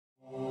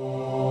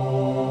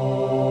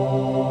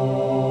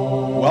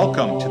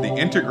Welcome to the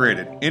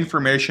Integrated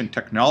Information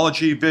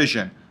Technology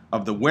Vision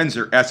of the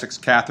Windsor-Essex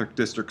Catholic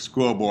District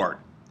School Board.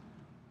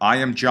 I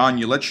am John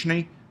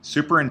Ulicny,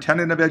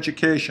 Superintendent of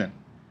Education,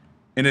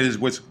 and it is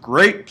with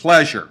great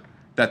pleasure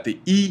that the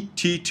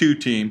ET2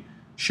 team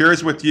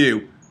shares with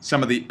you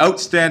some of the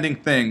outstanding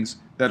things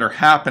that are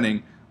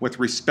happening with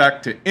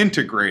respect to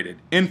integrated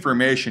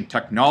information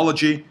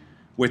technology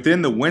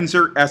within the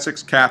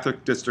Windsor-Essex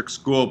Catholic District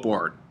School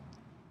Board.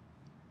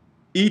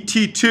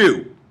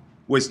 ET2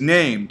 was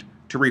named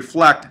to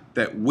reflect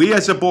that we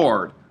as a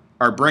board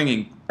are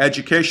bringing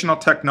educational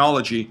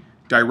technology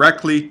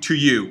directly to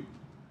you,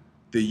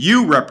 the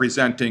you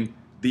representing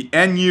the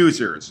end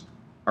users,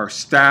 our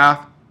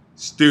staff,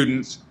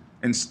 students,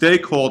 and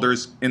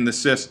stakeholders in the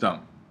system.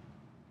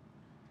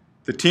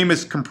 The team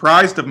is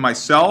comprised of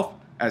myself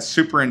as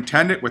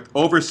superintendent with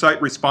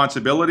oversight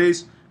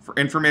responsibilities for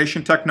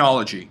information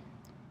technology,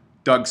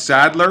 Doug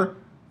Sadler,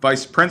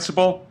 vice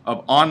principal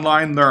of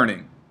online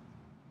learning,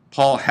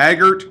 Paul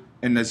Haggart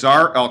and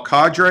Nizar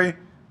El-Kadri,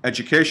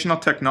 educational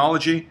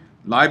technology,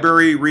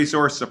 library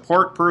resource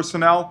support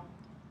personnel,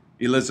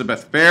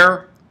 Elizabeth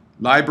Phair,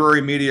 library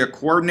media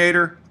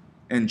coordinator,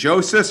 and Joe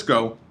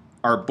Sisco,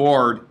 our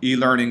board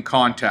e-learning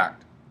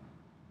contact.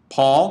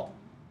 Paul,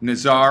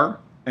 Nizar,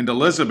 and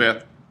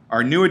Elizabeth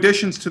are new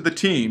additions to the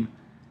team,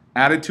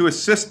 added to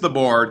assist the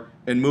board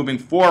in moving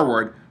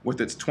forward with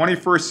its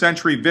 21st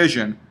century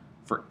vision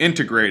for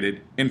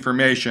integrated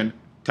information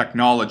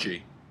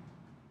technology.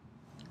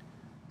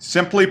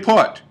 Simply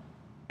put,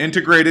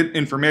 integrated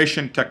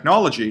information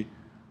technology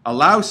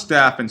allows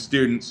staff and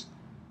students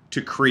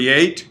to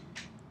create,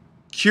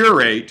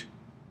 curate,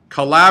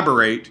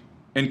 collaborate,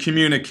 and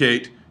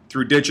communicate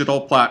through digital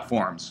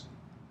platforms.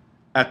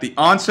 At the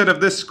onset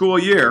of this school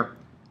year,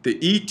 the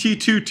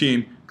ET2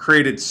 team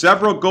created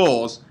several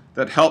goals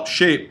that helped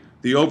shape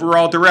the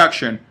overall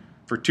direction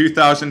for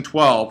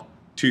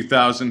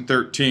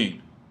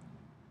 2012-2013.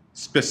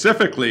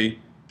 Specifically,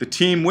 the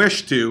team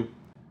wished to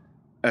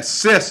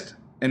assist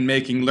in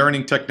making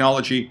learning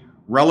technology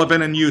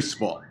relevant and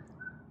useful,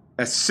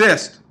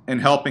 assist in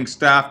helping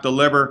staff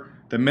deliver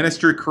the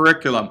ministry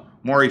curriculum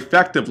more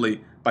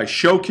effectively by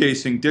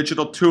showcasing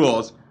digital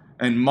tools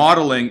and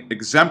modeling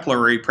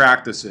exemplary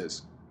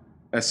practices,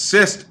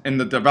 assist in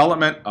the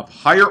development of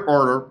higher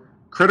order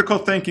critical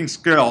thinking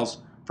skills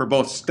for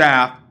both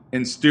staff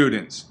and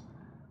students,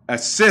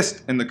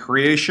 assist in the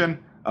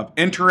creation of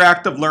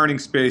interactive learning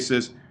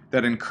spaces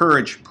that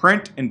encourage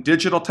print and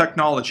digital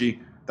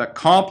technology that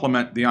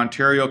complement the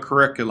Ontario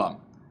curriculum,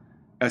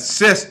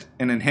 assist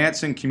in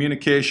enhancing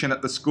communication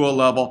at the school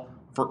level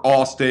for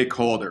all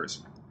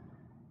stakeholders.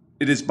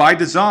 It is by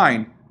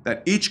design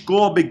that each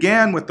goal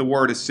began with the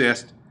word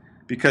assist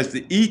because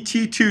the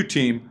ET2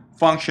 team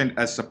functioned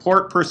as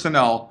support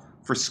personnel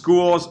for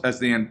schools as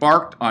they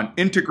embarked on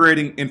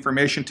integrating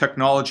information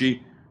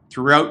technology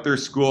throughout their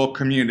school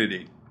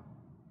community.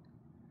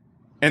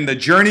 And the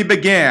journey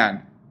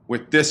began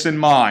with this in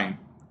mind: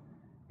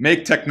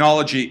 make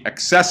technology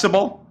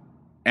accessible,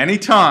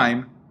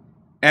 anytime,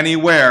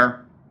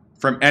 anywhere,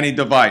 from any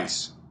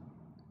device.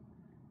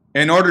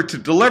 In order to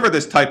deliver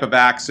this type of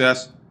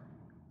access,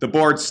 the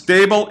board's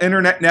stable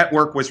internet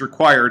network was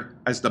required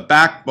as the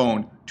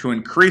backbone to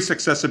increase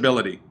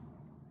accessibility.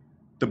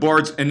 The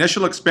board's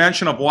initial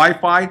expansion of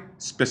Wi-Fi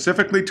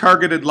specifically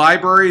targeted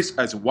libraries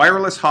as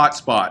wireless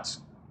hotspots.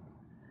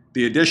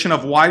 The addition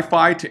of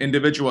Wi-Fi to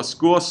individual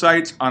school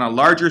sites on a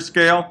larger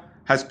scale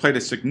has played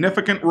a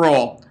significant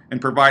role in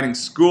providing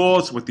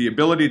schools with the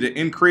ability to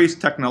increase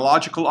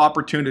technological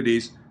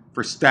opportunities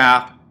for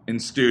staff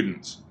and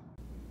students.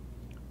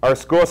 Our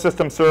school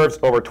system serves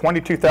over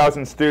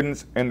 22,000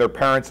 students and their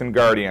parents and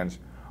guardians.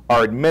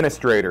 Our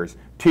administrators,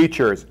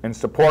 teachers, and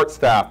support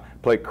staff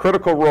play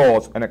critical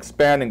roles in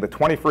expanding the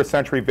 21st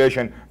century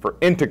vision for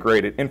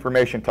integrated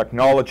information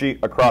technology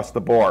across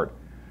the board.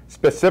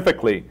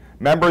 Specifically,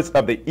 members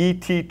of the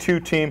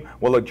ET2 team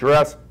will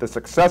address the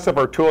success of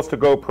our Tools to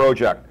Go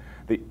project,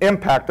 the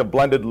impact of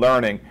blended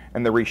learning,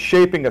 and the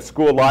reshaping of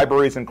school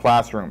libraries and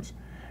classrooms.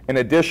 In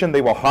addition,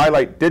 they will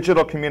highlight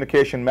digital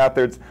communication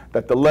methods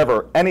that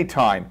deliver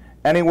anytime,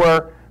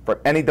 anywhere,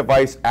 for any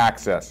device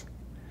access.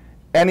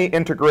 Any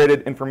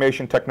integrated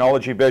information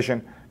technology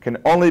vision can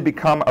only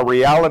become a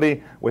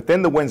reality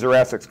within the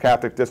Windsor-Essex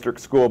Catholic District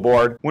School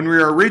Board when we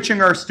are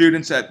reaching our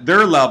students at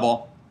their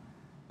level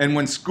and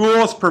when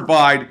schools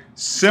provide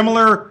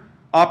similar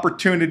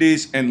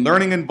opportunities and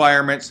learning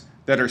environments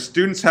that our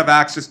students have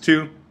access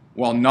to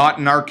while not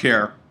in our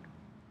care.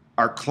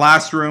 Our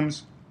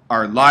classrooms,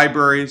 our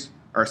libraries,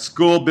 our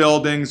school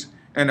buildings,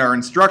 and our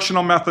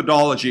instructional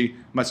methodology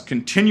must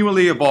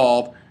continually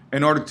evolve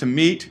in order to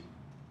meet,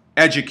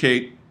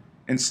 educate,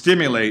 and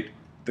stimulate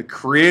the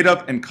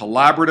creative and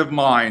collaborative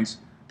minds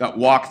that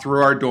walk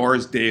through our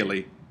doors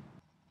daily.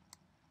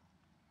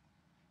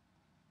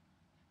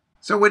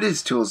 So what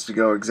is Tools to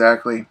Go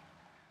exactly?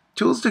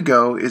 Tools to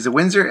Go is the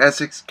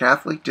Windsor-Essex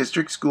Catholic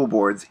District School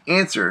Board's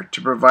answer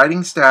to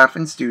providing staff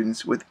and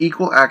students with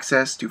equal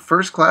access to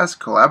first-class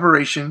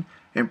collaboration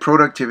and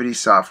productivity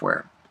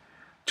software.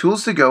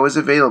 Tools to Go is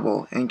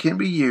available and can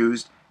be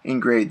used in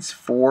grades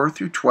 4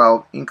 through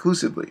 12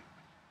 inclusively.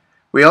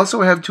 We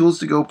also have Tools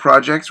to Go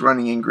projects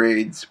running in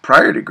grades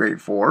prior to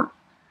grade 4,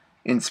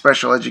 in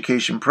special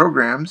education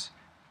programs,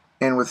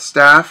 and with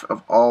staff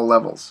of all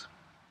levels.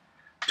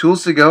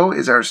 Tools to Go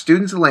is our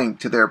students' link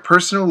to their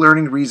personal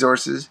learning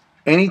resources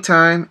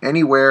anytime,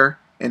 anywhere,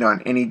 and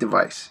on any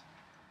device.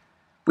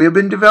 We have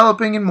been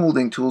developing and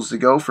molding Tools to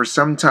Go for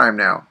some time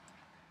now.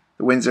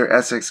 The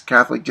Windsor-Essex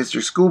Catholic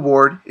District School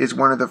Board is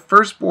one of the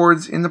first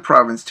boards in the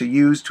province to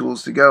use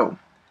Tools to Go.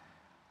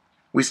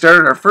 We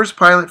started our first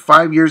pilot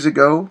 5 years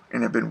ago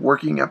and have been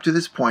working up to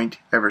this point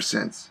ever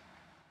since.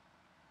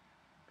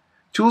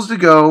 Tools to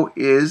Go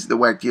is the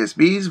WEC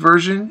DSB's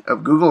version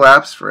of Google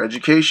Apps for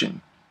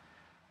Education.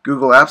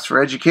 Google Apps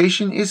for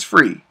Education is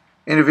free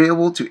and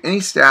available to any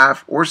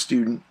staff or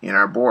student in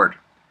our board.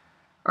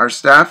 Our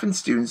staff and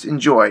students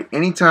enjoy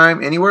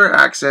anytime, anywhere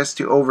access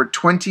to over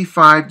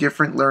 25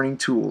 different learning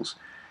tools,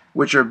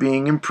 which are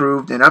being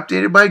improved and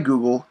updated by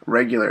Google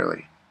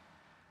regularly.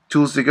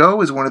 Tools to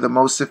Go is one of the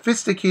most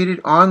sophisticated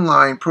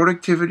online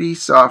productivity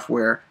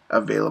software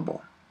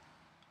available.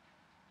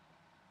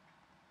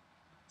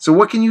 So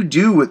what can you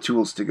do with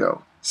Tools to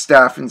Go?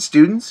 Staff and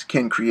students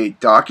can create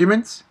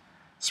documents,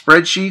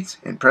 spreadsheets,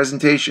 and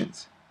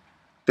presentations.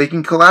 They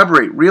can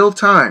collaborate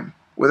real-time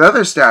with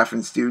other staff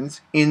and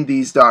students in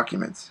these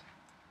documents.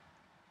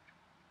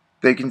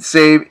 They can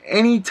save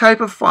any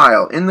type of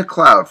file in the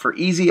cloud for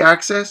easy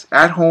access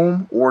at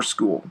home or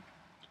school.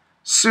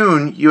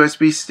 Soon,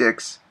 USB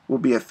sticks will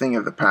be a thing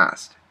of the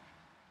past.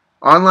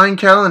 Online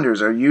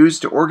calendars are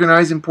used to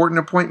organize important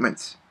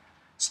appointments.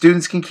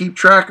 Students can keep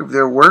track of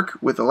their work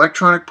with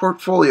electronic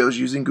portfolios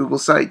using Google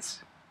Sites.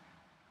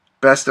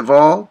 Best of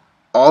all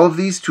of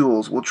these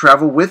tools will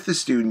travel with the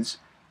students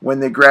when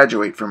they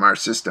graduate from our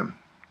system.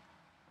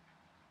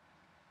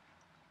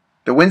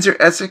 The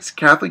Windsor-Essex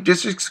Catholic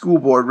District School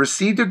Board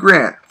received a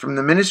grant from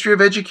the Ministry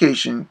of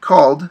Education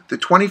called the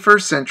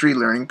 21st Century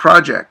Learning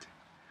Project.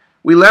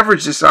 We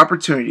leveraged this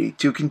opportunity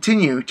to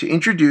continue to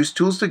introduce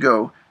Tools to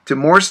Go to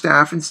more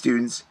staff and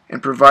students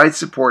and provide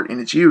support in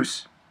its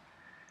use.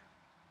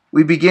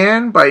 We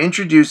began by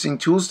introducing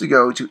Tools to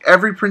Go to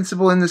every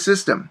principal in the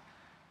system.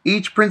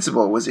 Each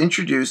principal was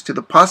introduced to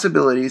the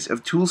possibilities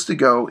of Tools to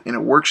Go in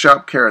a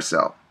workshop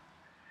carousel.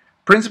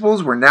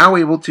 Principals were now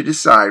able to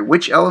decide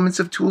which elements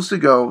of Tools to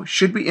Go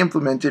should be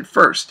implemented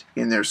first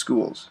in their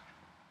schools.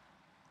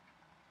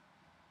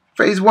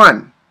 Phase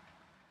 1.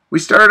 We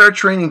started our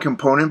training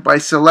component by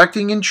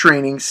selecting and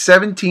training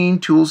 17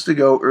 Tools to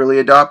Go early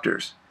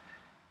adopters.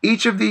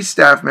 Each of these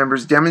staff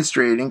members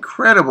demonstrated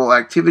incredible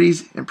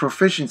activities and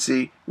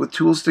proficiency with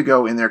Tools to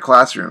Go in their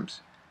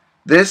classrooms.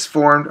 This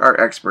formed our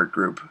expert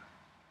group.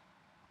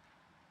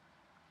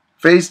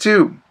 Phase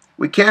 2.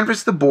 We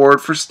canvassed the board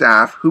for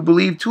staff who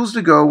believed Tools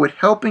to Go would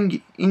help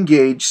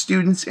engage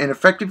students and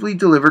effectively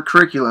deliver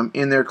curriculum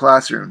in their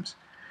classrooms.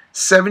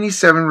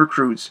 77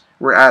 recruits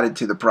were added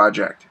to the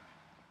project.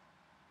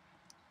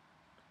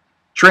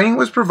 Training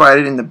was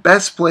provided in the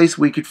best place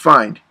we could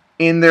find,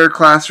 in their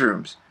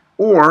classrooms,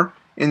 or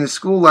in the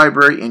school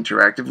library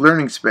interactive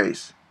learning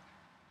space.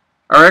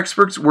 Our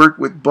experts worked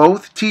with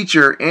both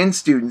teacher and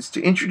students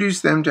to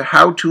introduce them to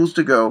how Tools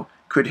to Go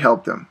could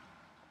help them.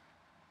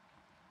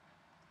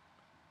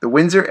 The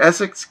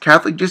Windsor-Essex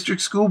Catholic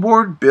District School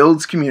Board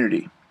builds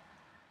community.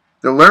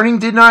 The learning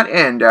did not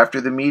end after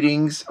the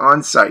meetings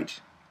on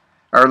site.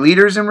 Our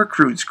leaders and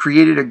recruits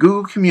created a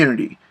Google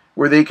community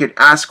where they could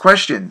ask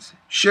questions,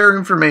 share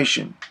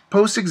information,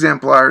 post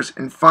exemplars,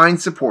 and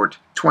find support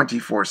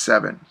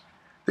 24/7.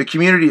 The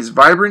community is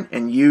vibrant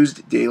and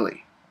used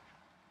daily.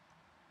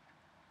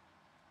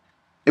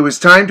 It was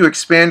time to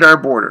expand our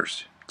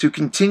borders. To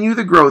continue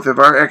the growth of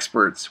our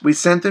experts, we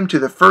sent them to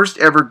the first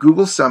ever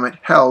Google Summit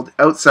held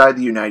outside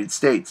the United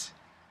States.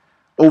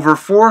 Over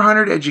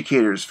 400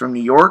 educators from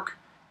New York,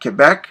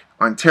 Quebec,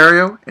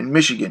 Ontario, and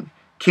Michigan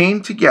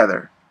came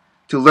together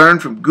to learn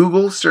from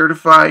Google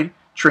certified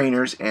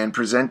trainers and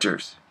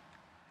presenters.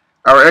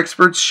 Our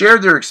experts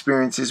shared their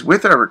experiences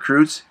with our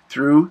recruits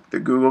through the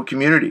Google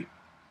community.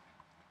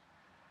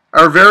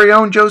 Our very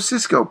own Joe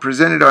Sisco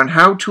presented on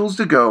how Tools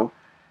to Go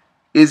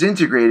is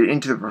integrated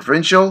into the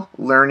provincial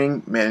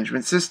learning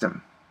management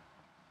system.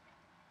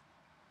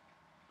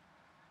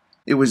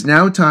 It was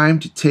now time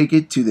to take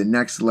it to the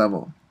next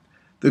level.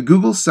 The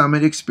Google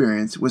Summit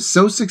experience was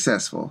so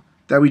successful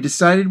that we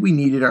decided we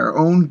needed our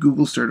own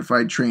Google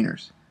certified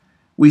trainers.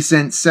 We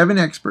sent 7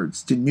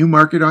 experts to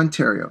Newmarket,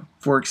 Ontario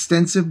for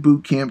extensive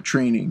boot camp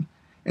training,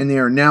 and they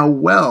are now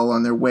well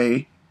on their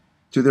way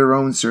to their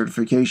own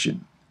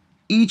certification.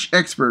 Each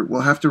expert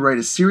will have to write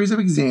a series of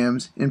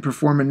exams and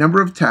perform a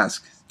number of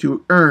tasks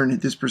to earn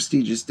this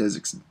prestigious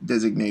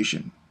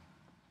designation.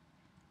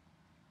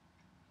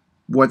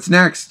 What's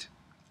next?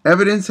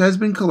 Evidence has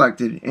been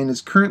collected and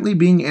is currently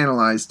being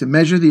analyzed to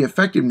measure the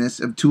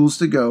effectiveness of Tools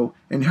to Go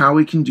and how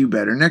we can do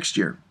better next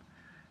year.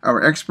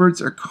 Our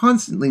experts are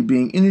constantly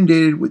being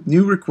inundated with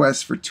new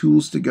requests for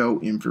Tools to Go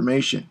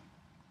information.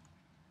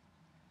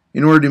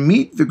 In order to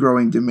meet the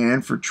growing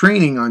demand for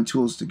training on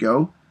Tools to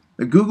Go,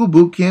 the Google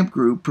Bootcamp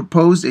group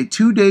proposed a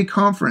 2-day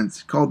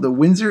conference called the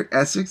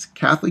Windsor-Essex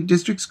Catholic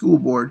District School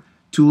Board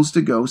Tools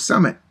to Go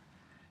Summit.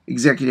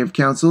 Executive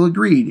Council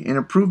agreed and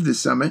approved the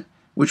summit,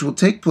 which will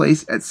take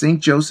place at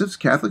St. Joseph's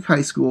Catholic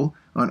High School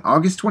on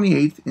August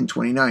 28th and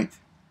 29th.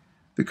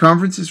 The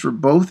conference is for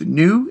both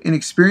new and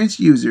experienced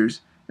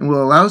users and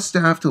will allow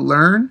staff to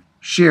learn,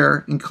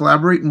 share, and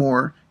collaborate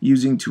more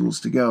using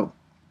Tools to Go.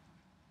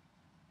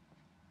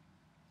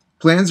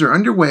 Plans are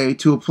underway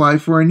to apply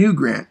for a new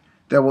grant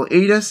that will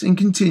aid us in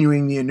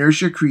continuing the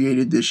inertia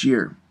created this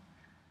year.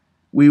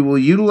 We will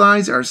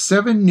utilize our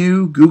 7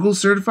 new Google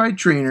certified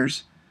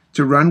trainers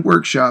to run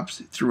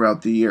workshops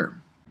throughout the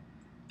year.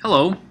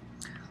 Hello,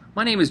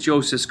 my name is Joe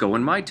Sisco,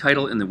 and my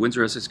title in the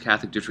Windsor-Essex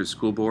Catholic District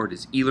School Board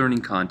is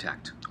E-Learning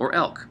Contact, or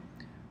ELC.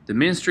 The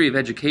Ministry of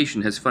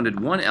Education has funded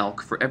one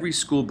ELC for every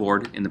school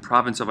board in the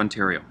province of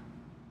Ontario.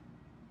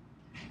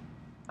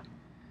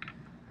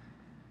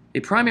 A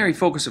primary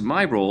focus of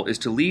my role is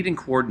to lead and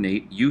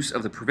coordinate use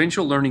of the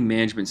Provincial Learning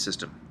Management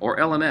System, or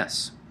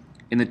LMS.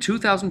 In the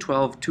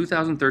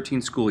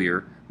 2012-2013 school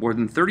year, more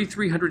than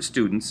 3,300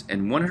 students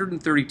and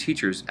 130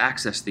 teachers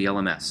accessed the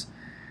LMS.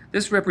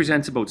 This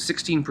represents about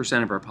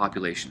 16% of our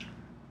population.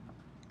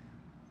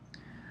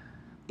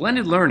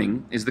 Blended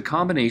learning is the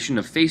combination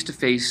of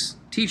face-to-face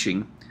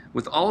teaching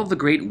with all of the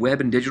great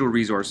web and digital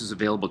resources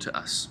available to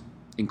us,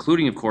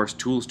 including, of course,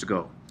 Tools to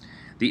Go.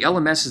 The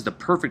LMS is the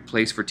perfect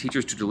place for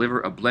teachers to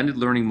deliver a blended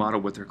learning model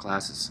with their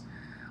classes.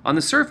 On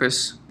the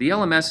surface, the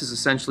LMS is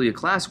essentially a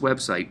class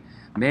website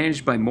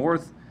managed by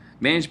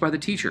the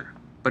teacher,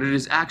 but it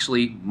is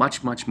actually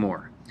much, much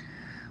more.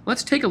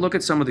 Let's take a look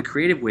at some of the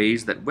creative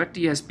ways that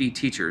WET-DSB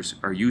teachers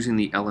are using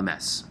the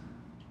LMS.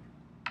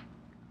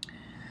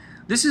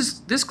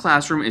 This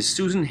classroom is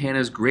Susan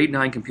Hanna's grade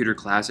 9 computer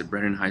class at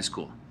Brennan High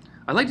School.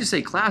 I like to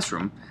say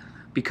classroom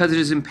because it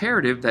is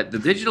imperative that the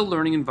digital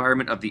learning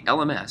environment of the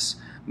LMS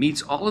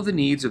meets all of the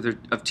needs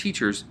of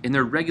teachers in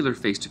their regular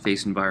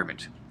face-to-face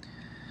environment.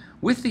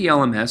 With the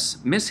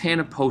LMS, Ms.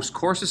 Hanna posts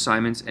course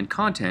assignments and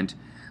content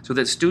so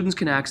that students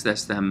can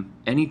access them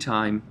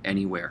anytime,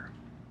 anywhere.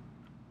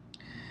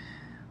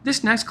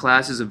 This next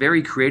class is a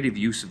very creative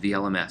use of the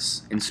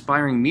LMS,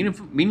 inspiring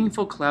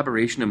meaningful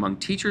collaboration among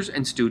teachers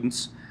and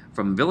students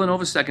from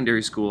Villanova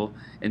Secondary School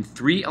and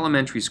 3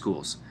 elementary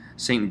schools,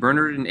 St.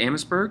 Bernard in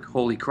Amherstburg,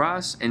 Holy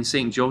Cross, and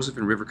St. Joseph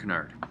in River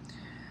Canard.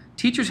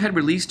 Teachers had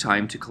release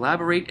time to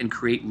collaborate and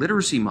create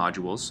literacy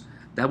modules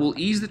that will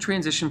ease the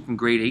transition from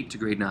grade 8 to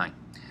grade 9.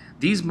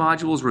 These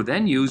modules were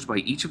then used by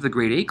each of the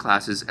grade 8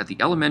 classes at the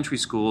elementary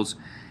schools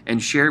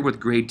and shared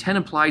with grade 10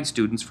 applied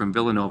students from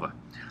Villanova.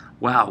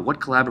 Wow, what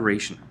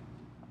collaboration.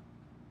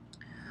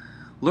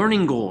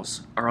 Learning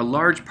goals are a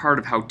large part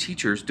of how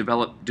teachers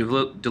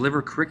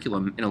deliver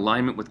curriculum in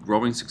alignment with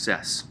growing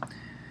success.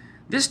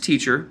 This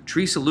teacher,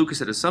 Teresa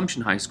Lucas at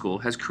Assumption High School,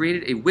 has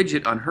created a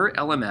widget on her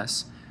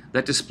LMS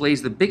that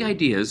displays the big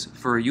ideas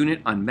for a unit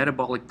on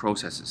metabolic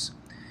processes.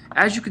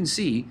 As you can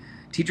see,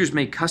 teachers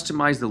may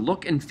customize the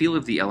look and feel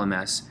of the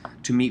LMS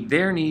to meet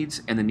their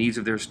needs and the needs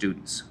of their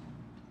students.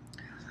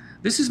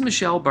 This is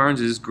Michelle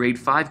Barnes's grade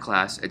 5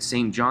 class at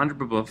St. John de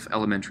Brebeuf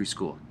Elementary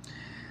School.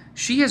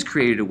 She has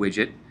created a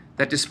widget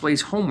that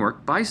displays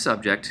homework by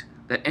subject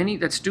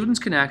that students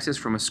can access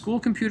from a school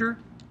computer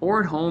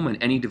or at home on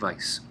any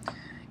device.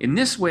 In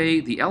this way,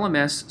 the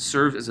LMS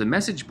serves as a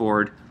message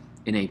board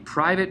in a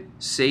private,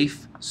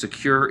 safe,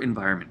 secure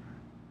environment.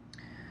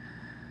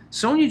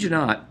 Sonia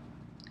Janot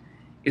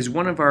is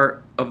one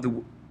of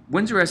the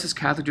Windsor-Essex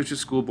Catholic District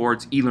School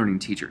Board's e-learning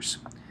teachers.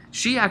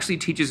 She actually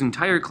teaches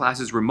entire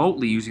classes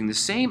remotely using the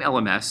same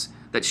LMS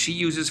that she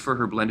uses for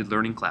her blended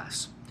learning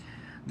class.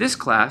 This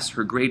class,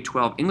 her grade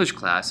 12 English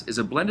class, is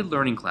a blended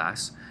learning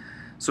class,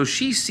 so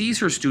she sees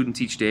her students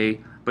each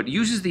day but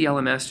uses the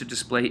LMS to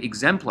display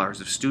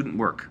exemplars of student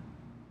work.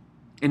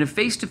 In a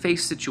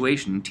face-to-face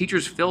situation,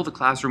 teachers fill the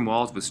classroom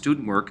walls with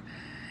student work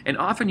and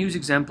often use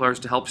exemplars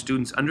to help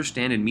students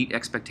understand and meet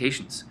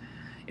expectations.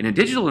 In a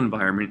digital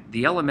environment,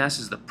 the LMS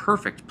is the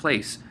perfect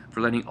place for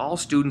letting all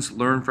students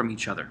learn from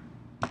each other.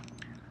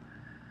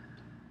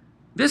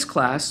 This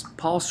class,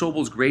 Paul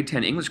Sobel's grade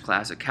 10 English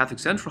class at Catholic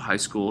Central High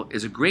School,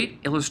 is a great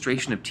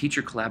illustration of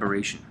teacher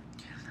collaboration.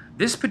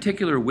 This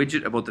particular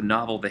widget about the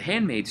novel The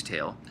Handmaid's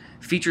Tale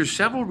features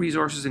several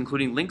resources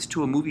including links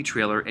to a movie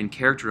trailer and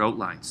character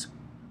outlines.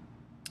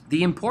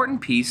 The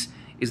important piece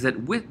is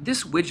that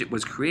this widget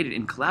was created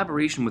in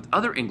collaboration with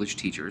other English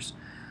teachers,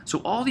 so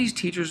all these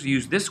teachers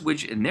use this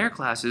widget in their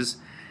classes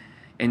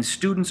and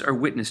students are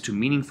witness to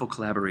meaningful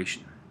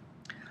collaboration.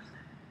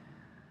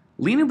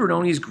 Lena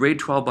Bernoni's grade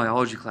 12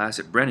 biology class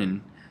at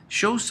Brennan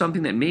shows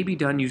something that may be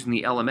done using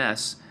the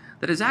LMS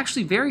that is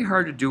actually very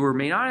hard to do or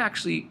may not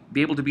actually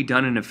be able to be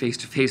done in a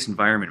face-to-face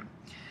environment.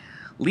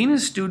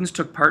 Lena's students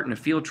took part in a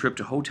field trip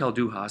to Hotel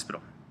Dieu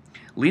Hospital.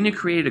 Lena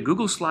created a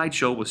Google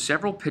slideshow with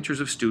several pictures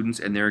of students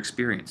and their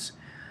experience.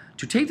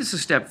 To take this a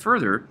step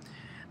further,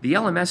 the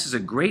LMS is a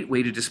great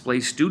way to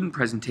display student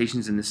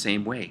presentations in the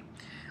same way.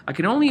 I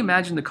can only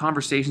imagine the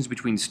conversations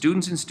between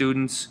students and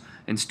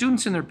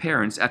students and their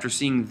parents after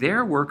seeing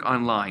their work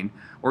online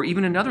or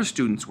even another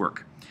student's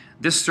work.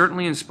 This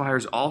certainly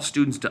inspires all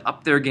students to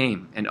up their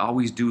game and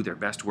always do their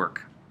best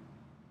work.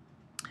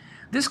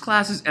 This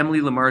class is Emily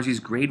Lamarzi's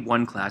Grade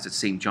 1 class at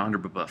St. John de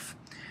Brebeuf.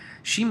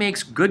 She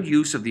makes good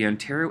use of the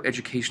Ontario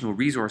Educational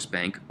Resource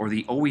Bank, or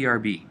the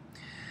OERB.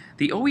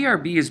 The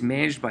OERB is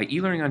managed by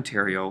eLearning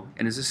Ontario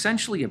and is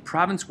essentially a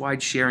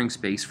province-wide sharing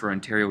space for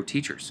Ontario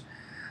teachers.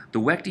 The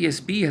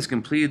WEC-DSB has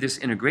completed this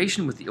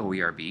integration with the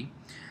OERB,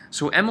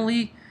 so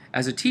Emily,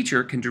 as a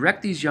teacher, can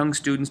direct these young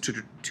students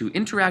to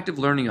interactive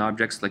learning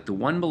objects like the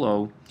one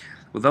below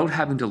without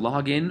having to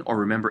log in or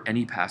remember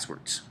any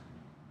passwords.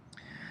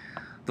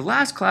 The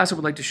last class I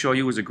would like to show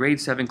you is a Grade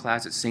 7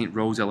 class at St.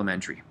 Rose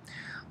Elementary.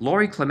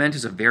 Laurie Clement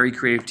is a very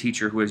creative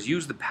teacher who has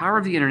used the power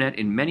of the internet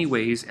in many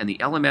ways, and the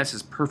LMS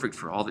is perfect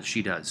for all that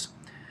she does.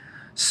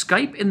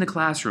 Skype in the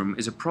Classroom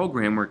is a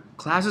program where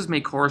classes may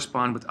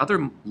correspond with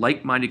other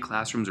like-minded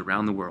classrooms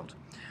around the world.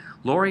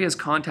 Laurie has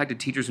contacted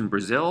teachers in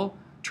Brazil,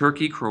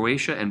 Turkey,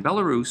 Croatia, and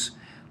Belarus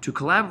to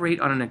collaborate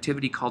on an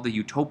activity called the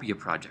Utopia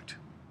Project.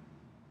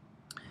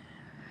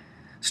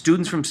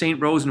 Students from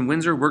St. Rose and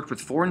Windsor worked with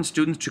foreign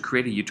students to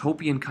create a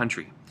utopian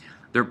country.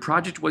 Their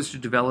project was to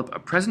develop a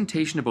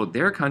presentation about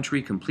their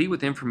country complete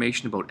with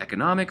information about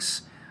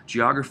economics,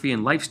 geography,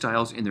 and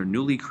lifestyles in their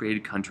newly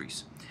created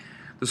countries.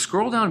 The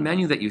scroll-down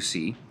menu that you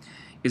see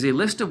is a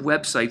list of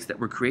websites that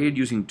were created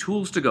using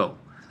Tools to Go,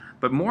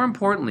 but more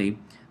importantly,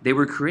 they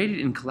were created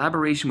in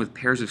collaboration with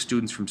pairs of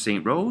students from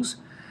St. Rose,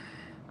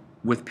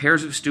 with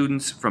pairs of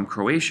students from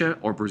Croatia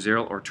or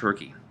Brazil or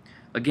Turkey.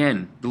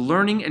 Again, the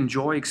learning and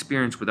joy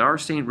experience with our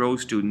St.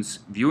 Rose students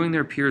viewing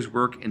their peers'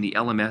 work in the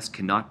LMS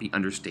cannot be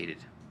understated.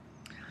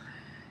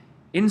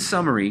 In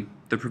summary,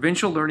 the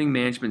Provincial Learning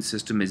Management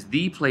System is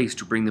the place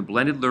to bring the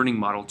blended learning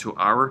model to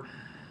our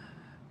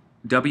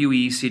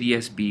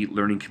WE-CDSB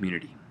learning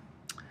community.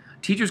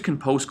 Teachers can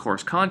post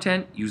course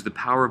content, use the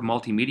power of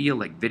multimedia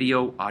like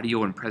video,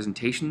 audio, and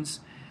presentations.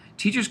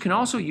 Teachers can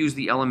also use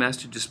the LMS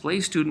to display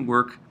student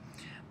work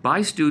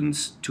by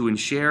students to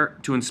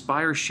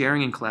inspire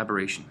sharing and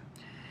collaboration.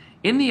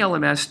 In the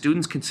LMS,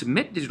 students can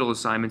submit digital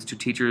assignments to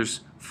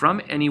teachers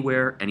from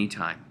anywhere,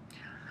 anytime.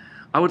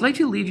 I would like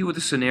to leave you with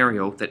a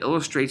scenario that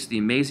illustrates the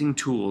amazing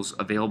tools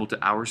available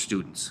to our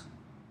students.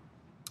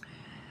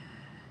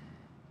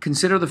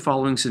 Consider the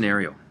following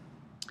scenario.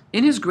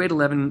 In his grade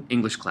 11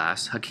 English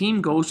class,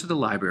 Hakeem goes to the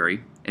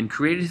library and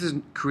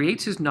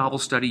creates his novel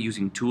study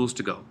using Tools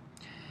to Go.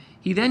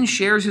 He then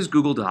shares his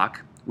Google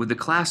Doc with a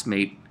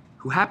classmate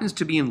who happens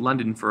to be in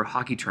London for a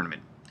hockey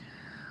tournament.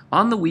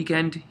 On the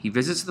weekend, he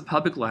visits the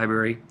public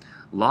library,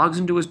 logs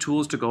into his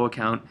Tools to Go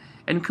account,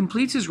 and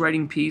completes his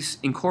writing piece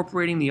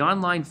incorporating the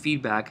online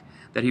feedback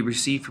that he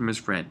received from his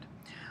friend.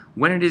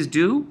 When it is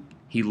due,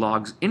 he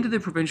logs into the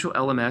provincial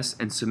LMS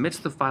and submits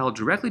the file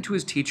directly to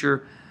his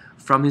teacher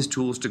from his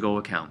Tools to Go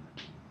account.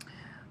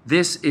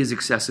 This is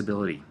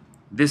accessibility.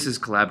 This is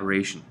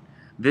collaboration.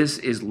 This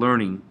is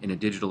learning in a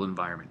digital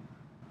environment.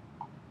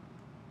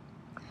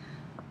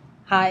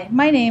 Hi,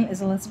 my name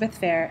is Elizabeth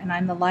Phair, and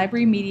I'm the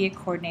Library Media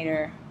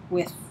Coordinator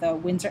with the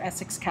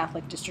Windsor-Essex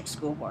Catholic District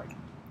School Board.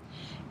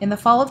 In the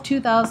fall of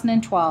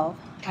 2012,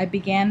 I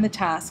began the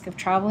task of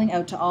traveling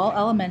out to all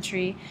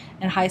elementary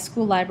and high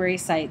school library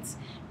sites,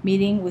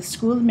 meeting with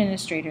school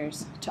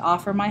administrators to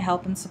offer my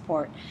help and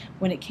support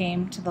when it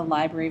came to the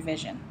library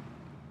vision.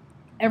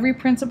 Every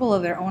principal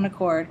of their own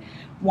accord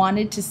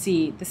wanted to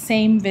see the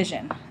same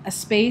vision, a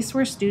space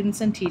where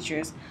students and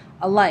teachers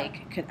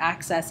alike could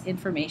access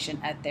information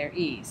at their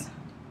ease.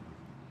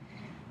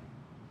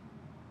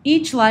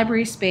 Each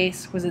library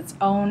space was its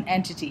own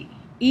entity,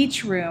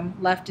 each room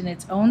left in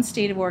its own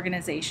state of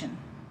organization.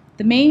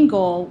 The main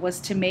goal was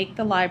to make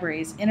the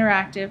libraries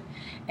interactive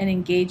and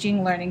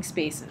engaging learning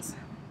spaces.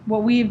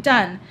 What we have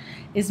done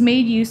is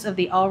made use of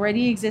the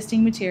already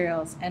existing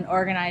materials and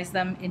organized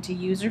them into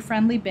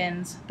user-friendly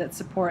bins that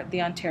support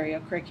the Ontario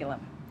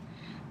curriculum.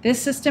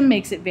 This system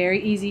makes it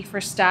very easy for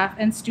staff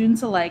and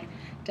students alike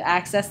to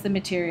access the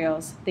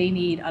materials they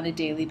need on a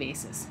daily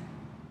basis.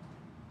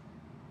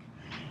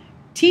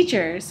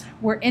 Teachers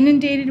were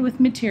inundated with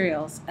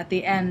materials at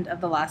the end of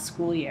the last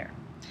school year.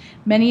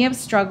 Many have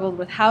struggled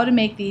with how to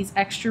make these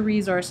extra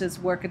resources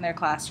work in their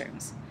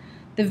classrooms.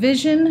 The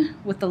vision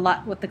with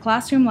the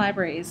classroom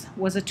libraries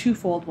was a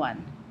twofold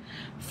one.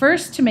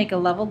 First, to make a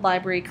leveled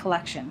library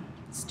collection.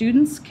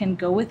 Students can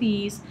go with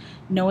ease,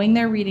 knowing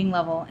their reading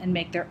level, and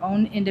make their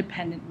own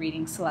independent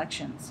reading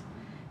selections.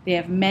 They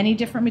have many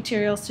different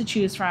materials to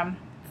choose from,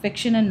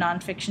 fiction and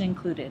nonfiction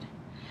included.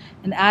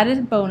 An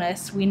added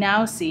bonus we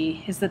now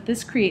see is that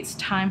this creates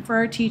time for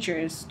our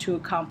teachers to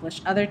accomplish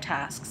other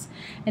tasks,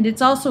 and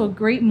it's also a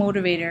great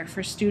motivator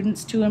for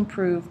students to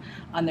improve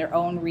on their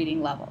own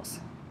reading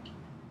levels.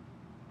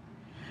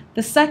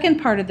 The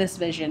second part of this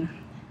vision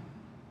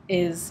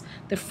is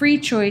the free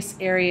choice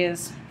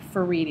areas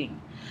for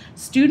reading.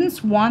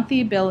 Students want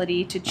the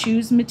ability to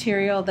choose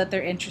material that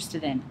they're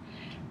interested in.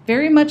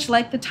 Very much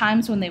like the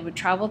times when they would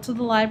travel to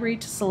the library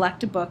to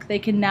select a book, they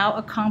can now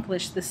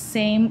accomplish the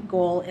same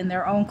goal in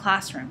their own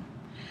classroom.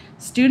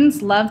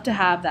 Students love to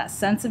have that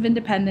sense of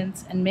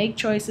independence and make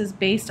choices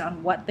based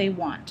on what they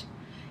want.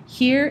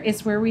 Here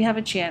is where we have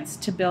a chance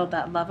to build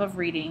that love of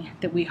reading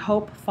that we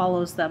hope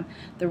follows them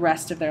the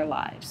rest of their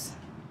lives.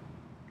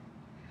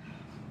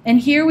 And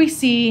here we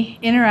see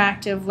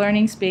interactive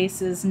learning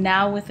spaces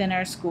now within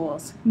our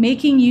schools,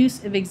 making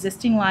use of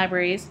existing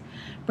libraries,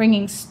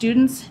 bringing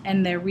students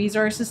and their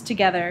resources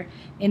together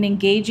in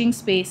engaging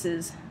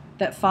spaces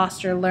that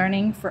foster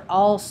learning for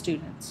all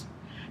students.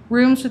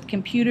 Rooms with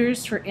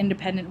computers for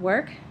independent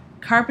work,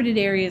 carpeted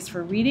areas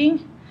for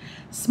reading,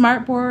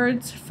 smart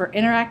boards for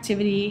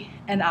interactivity,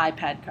 and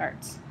iPad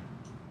cards.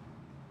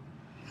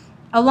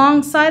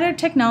 Alongside our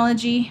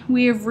technology,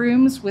 we have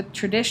rooms with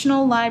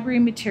traditional library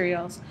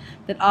materials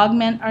that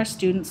augment our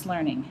students'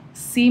 learning,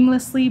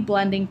 seamlessly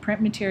blending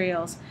print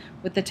materials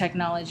with the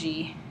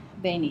technology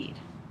they need.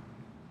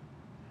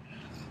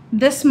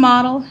 This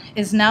model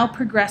is now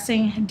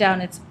progressing down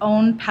its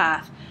own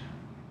path.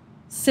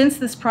 Since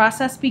this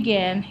process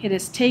began, it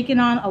has taken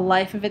on a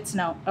life of its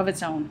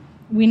own.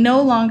 We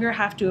no longer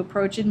have to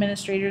approach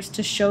administrators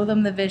to show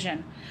them the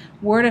vision.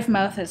 Word of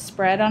mouth has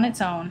spread on its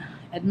own.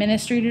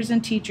 Administrators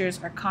and teachers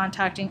are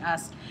contacting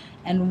us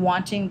and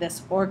wanting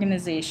this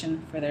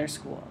organization for their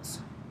schools.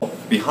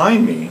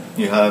 Behind me,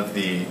 you have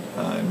the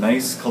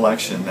nice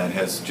collection that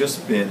has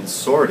just been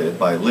sorted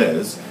by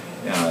Liz.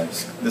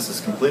 This is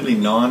completely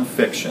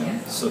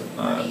non-fiction,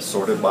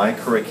 sorted by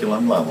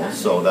curriculum level,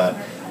 so that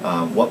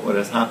what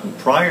has happened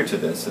prior to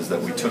this is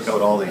that we took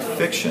out all the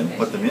fiction,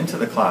 put them into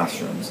the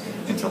classrooms,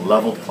 into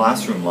leveled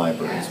classroom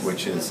libraries,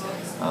 which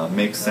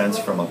makes sense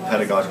from a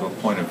pedagogical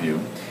point of view.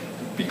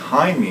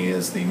 Behind me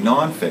is the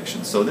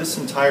non-fiction, so this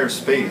entire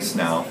space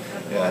now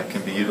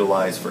can be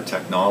utilized for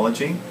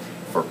technology,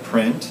 for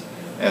print,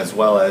 as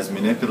well as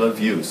manipulative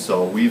use.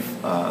 So we've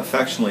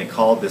affectionately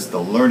called this the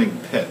Learning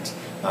Pit.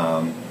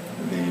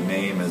 The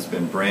name has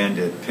been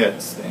branded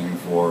PIT, standing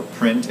for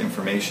Print,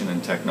 Information,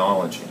 and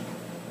Technology.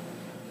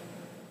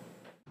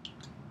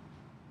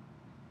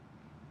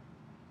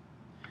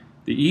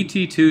 The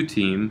ET2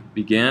 team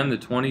began the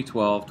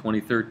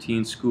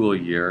 2012-2013 school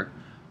year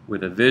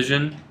with a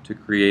vision to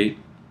create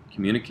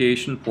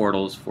communication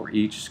portals for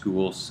each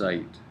school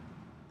site.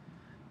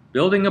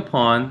 Building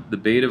upon the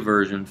beta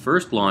version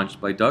first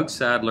launched by Doug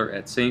Sadler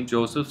at St.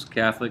 Joseph's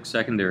Catholic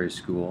Secondary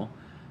School,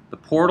 the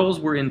portals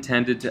were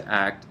intended to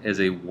act as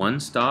a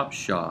one-stop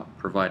shop,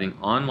 providing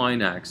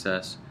online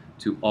access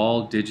to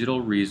all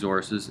digital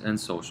resources and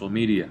social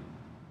media.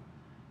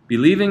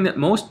 Believing that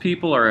most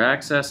people are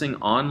accessing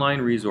online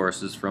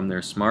resources from their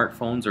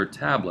smartphones or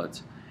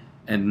tablets,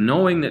 and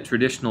knowing that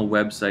traditional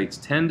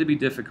websites tend to be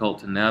difficult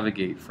to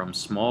navigate from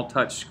small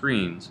touch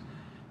screens,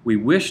 we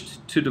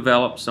wished to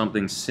develop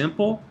something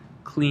simple,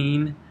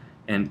 clean,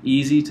 and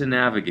easy to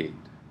navigate.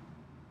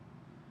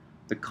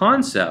 The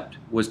concept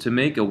was to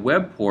make a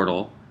web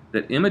portal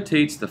that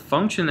imitates the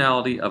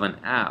functionality of an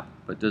app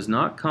but does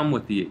not come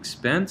with the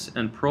expense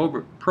and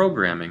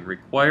programming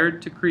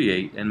required to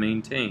create and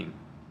maintain.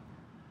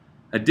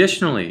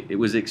 Additionally, it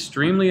was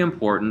extremely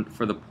important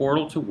for the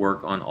portal to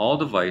work on all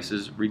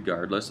devices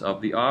regardless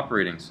of the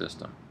operating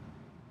system.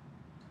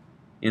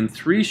 In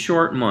 3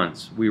 short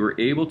months, we were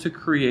able to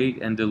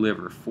create and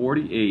deliver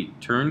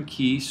 48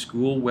 turnkey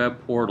school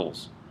web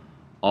portals,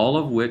 all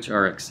of which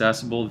are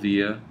accessible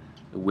via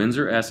the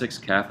Windsor-Essex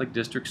Catholic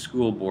District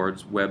School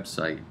Board's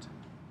website.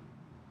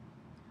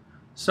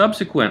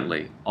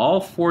 Subsequently,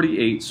 all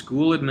 48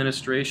 school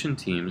administration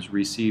teams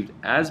received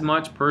as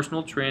much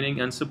personal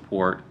training and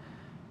support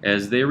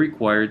as they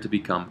required to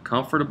become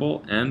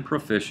comfortable and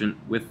proficient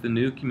with the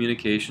new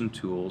communication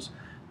tools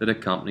that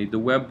accompanied the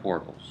web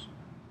portals.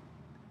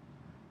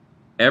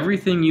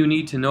 Everything you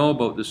need to know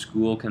about the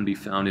school can be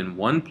found in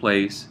one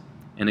place,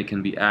 and it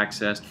can be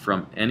accessed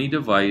from any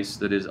device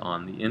that is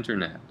on the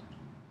internet.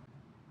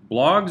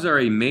 Blogs are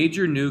a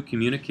major new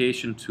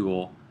communication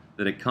tool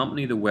that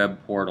accompany the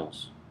web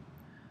portals.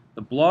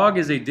 The blog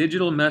is a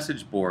digital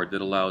message board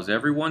that allows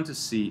everyone to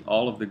see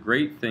all of the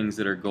great things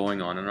that are going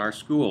on in our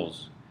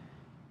schools.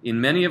 In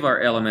many of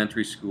our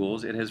elementary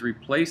schools, it has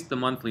replaced the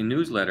monthly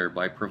newsletter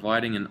by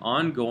providing an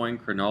ongoing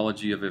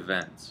chronology of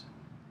events.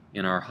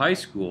 In our high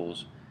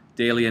schools,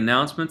 daily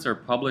announcements are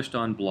published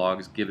on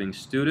blogs, giving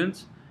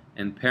students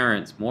and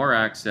parents more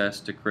access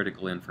to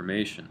critical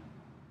information.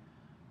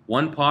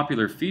 One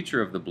popular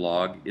feature of the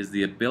blog is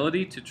the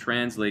ability to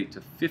translate to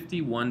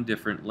 51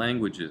 different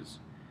languages.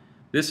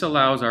 This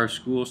allows our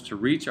schools to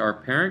reach our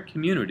parent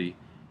community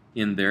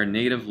in their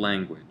native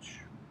language.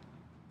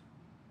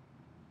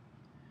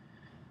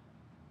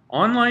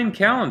 Online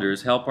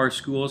calendars help our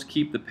schools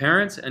keep the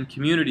parents and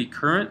community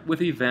current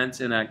with events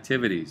and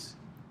activities.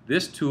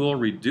 This tool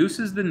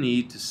reduces the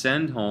need to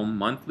send home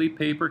monthly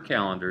paper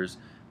calendars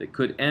that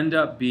could end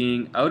up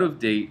being out of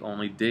date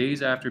only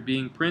days after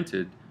being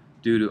printed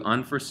due to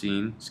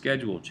unforeseen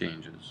schedule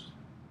changes.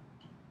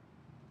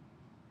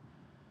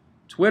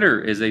 Twitter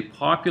is a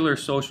popular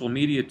social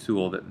media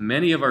tool that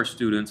many of our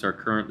students are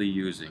currently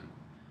using.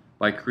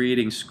 By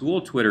creating school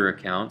Twitter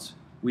accounts,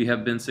 we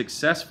have been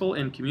successful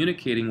in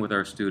communicating with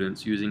our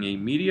students using a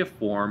media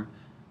form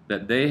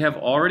that they have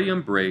already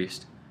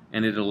embraced,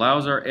 and it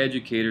allows our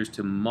educators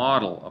to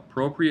model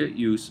appropriate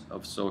use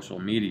of social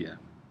media.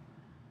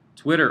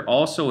 Twitter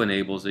also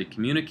enables a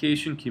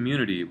communication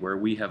community where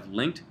we have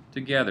linked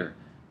together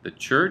the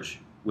church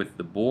with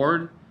the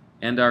board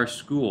and our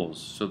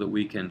schools so that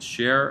we can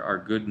share our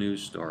good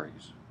news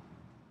stories.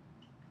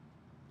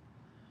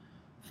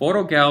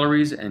 Photo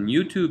galleries and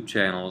YouTube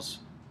channels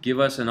give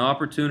us an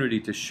opportunity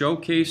to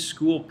showcase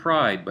school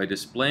pride by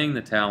displaying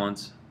the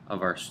talents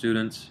of our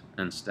students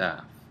and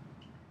staff.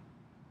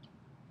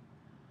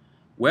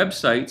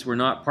 Websites were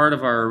not part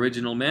of our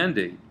original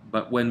mandate,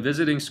 but when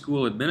visiting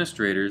school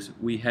administrators,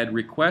 we had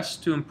requests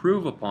to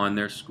improve upon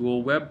their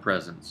school web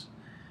presence,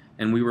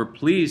 and we were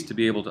pleased to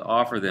be able to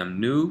offer them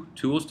new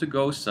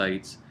tools-to-go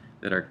sites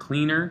that are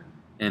cleaner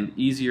and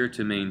easier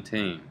to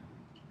maintain.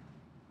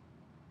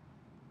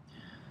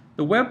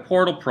 The web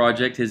portal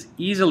project has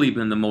easily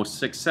been the most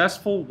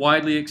successful,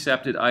 widely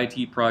accepted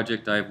IT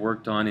project I've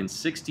worked on in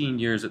 16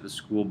 years at the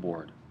school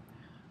board.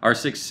 Our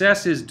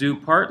success is due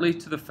partly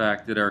to the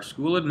fact that our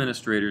school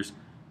administrators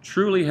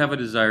truly have a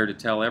desire to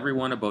tell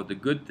everyone about the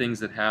good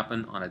things that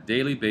happen on a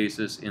daily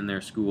basis in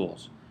their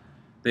schools.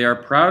 They are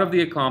proud of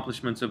the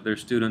accomplishments of their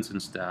students and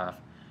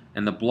staff,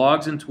 and the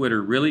blogs and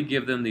Twitter really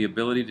give them the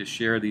ability to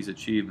share these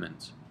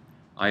achievements.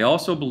 I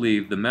also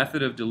believe the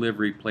method of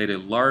delivery played a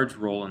large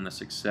role in the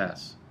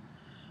success.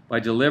 By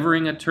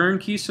delivering a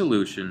turnkey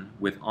solution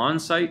with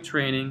on-site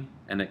training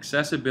and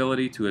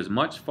accessibility to as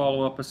much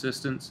follow-up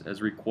assistance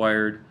as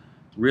required,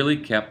 really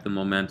kept the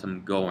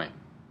momentum going.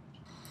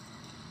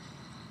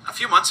 A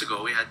few months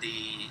ago, we had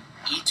the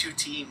E2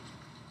 team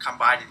come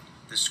by to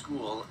the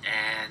school,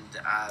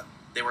 and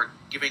they were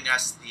giving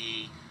us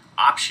the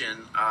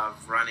option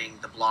of running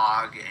the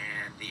blog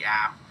and the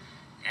app.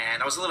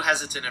 And I was a little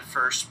hesitant at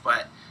first,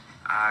 but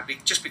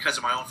just because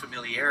of my own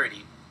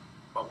familiarity.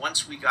 But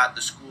once we got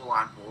the school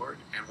on board,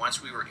 and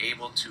once we were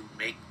able to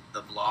make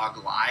the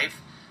blog live,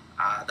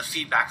 the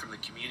feedback from the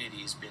community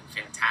has been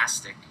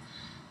fantastic.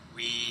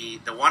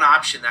 The one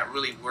option that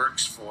really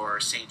works for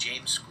St.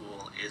 James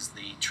School is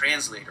the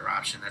translator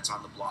option that's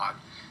on the blog,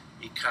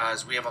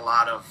 because we have a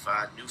lot of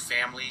new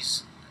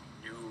families,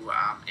 new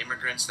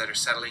immigrants that are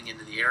settling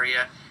into the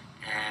area,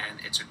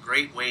 and it's a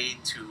great way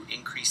to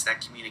increase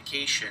that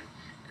communication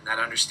and that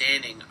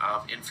understanding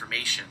of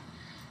information.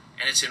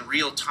 And it's in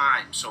real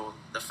time, so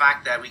the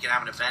fact that we can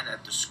have an event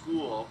at the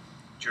school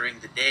during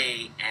the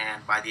day,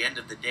 and by the end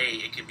of the day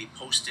it can be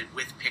posted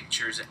with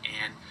pictures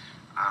and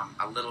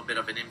a little bit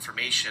of an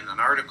information, an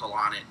article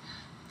on it,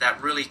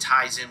 that really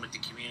ties in with the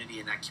community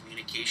and that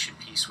communication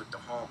piece with the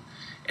home.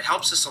 It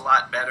helps us a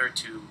lot better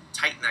to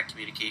tighten that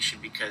communication,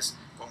 because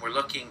when we're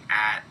looking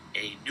at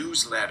a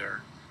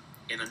newsletter,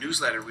 in a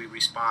newsletter we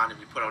respond and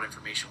we put out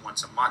information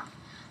once a month.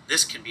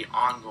 This can be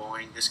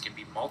ongoing, this can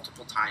be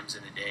multiple times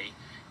in a day,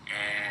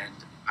 and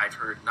I've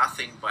heard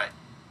nothing but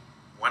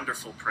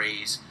wonderful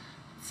praise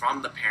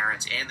from the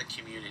parents and the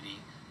community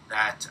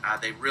that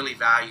they really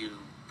value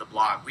the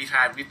blog. We've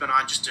been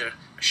on just a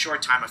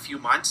short time, a few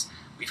months.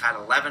 We've had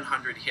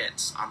 1,100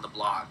 hits on the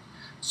blog.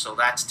 So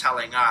that's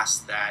telling us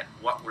that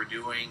what we're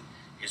doing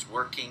is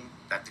working,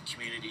 that the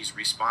community is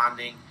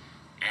responding,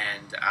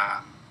 and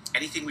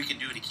anything we can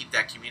do to keep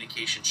that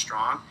communication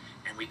strong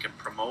and we can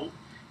promote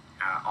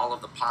all of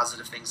the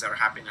positive things that are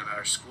happening at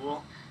our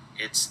school,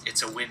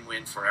 it's a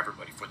win-win for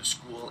everybody, for the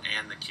school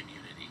and the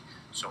community.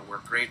 So we're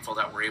grateful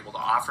that we're able to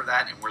offer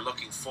that, and we're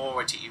looking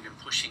forward to even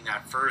pushing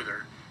that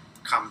further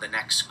come the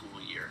next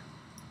school year.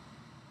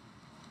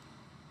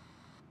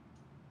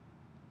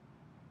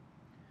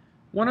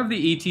 One of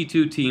the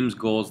ET2 team's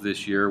goals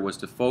this year was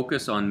to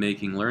focus on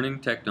making learning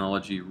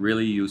technology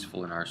really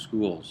useful in our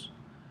schools.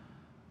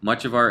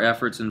 Much of our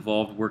efforts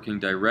involved working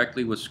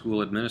directly with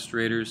school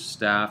administrators,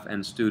 staff,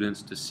 and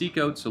students to seek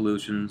out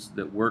solutions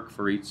that work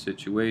for each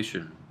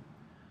situation.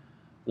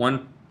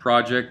 One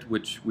project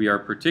which we are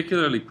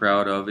particularly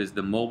proud of is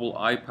the mobile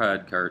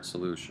iPad cart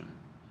solution.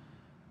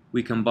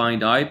 We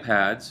combined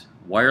iPads,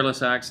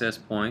 wireless access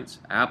points,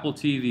 Apple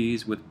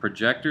TVs with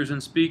projectors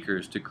and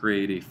speakers to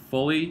create a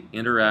fully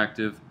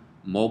interactive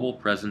mobile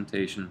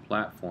presentation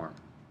platform.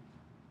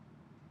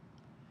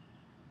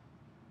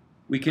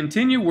 We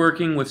continue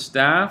working with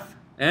staff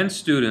and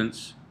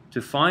students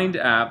to find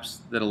apps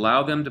that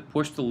allow them to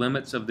push the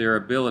limits of their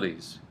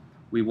abilities.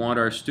 We want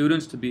our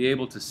students to be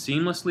able to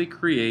seamlessly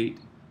create,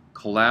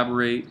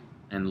 collaborate,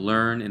 and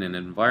learn in an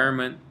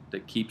environment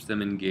that keeps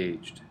them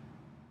engaged.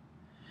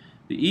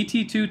 The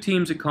ET2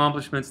 team's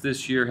accomplishments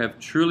this year have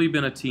truly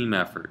been a team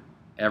effort.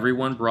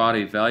 Everyone brought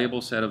a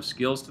valuable set of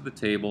skills to the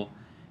table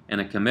and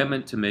a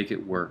commitment to make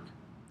it work.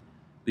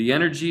 The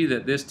energy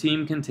that this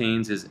team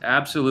contains is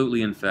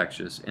absolutely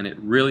infectious, and it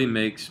really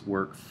makes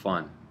work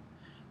fun.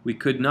 We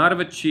could not have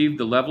achieved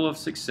the level of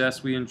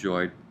success we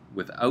enjoyed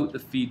without the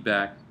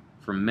feedback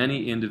from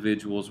many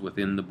individuals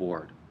within the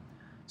board.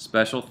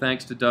 Special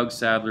thanks to Doug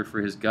Sadler for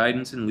his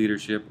guidance and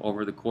leadership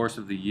over the course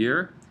of the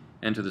year,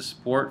 and to the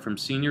support from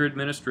senior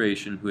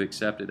administration who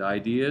accepted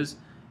ideas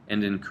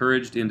and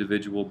encouraged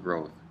individual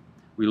growth.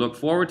 We look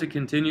forward to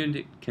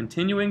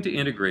continuing to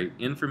integrate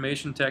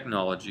information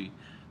technology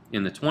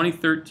in the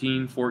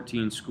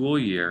 2013-14 school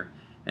year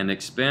and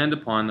expand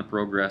upon the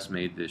progress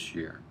made this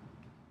year.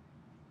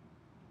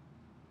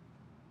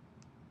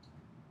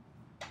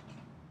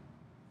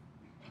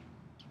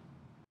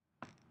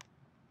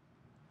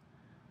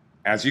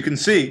 As you can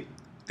see,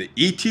 the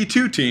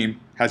ET2 team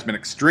has been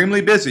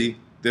extremely busy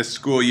this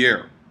school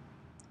year.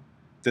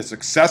 The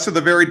success of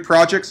the varied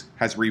projects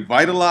has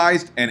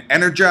revitalized and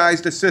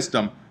energized a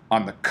system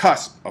on the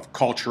cusp of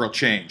cultural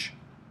change.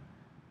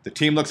 The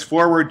team looks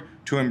forward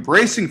to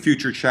embracing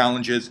future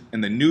challenges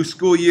in the new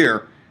school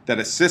year that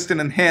assist in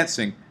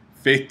enhancing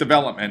faith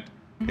development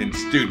and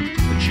student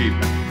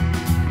achievement.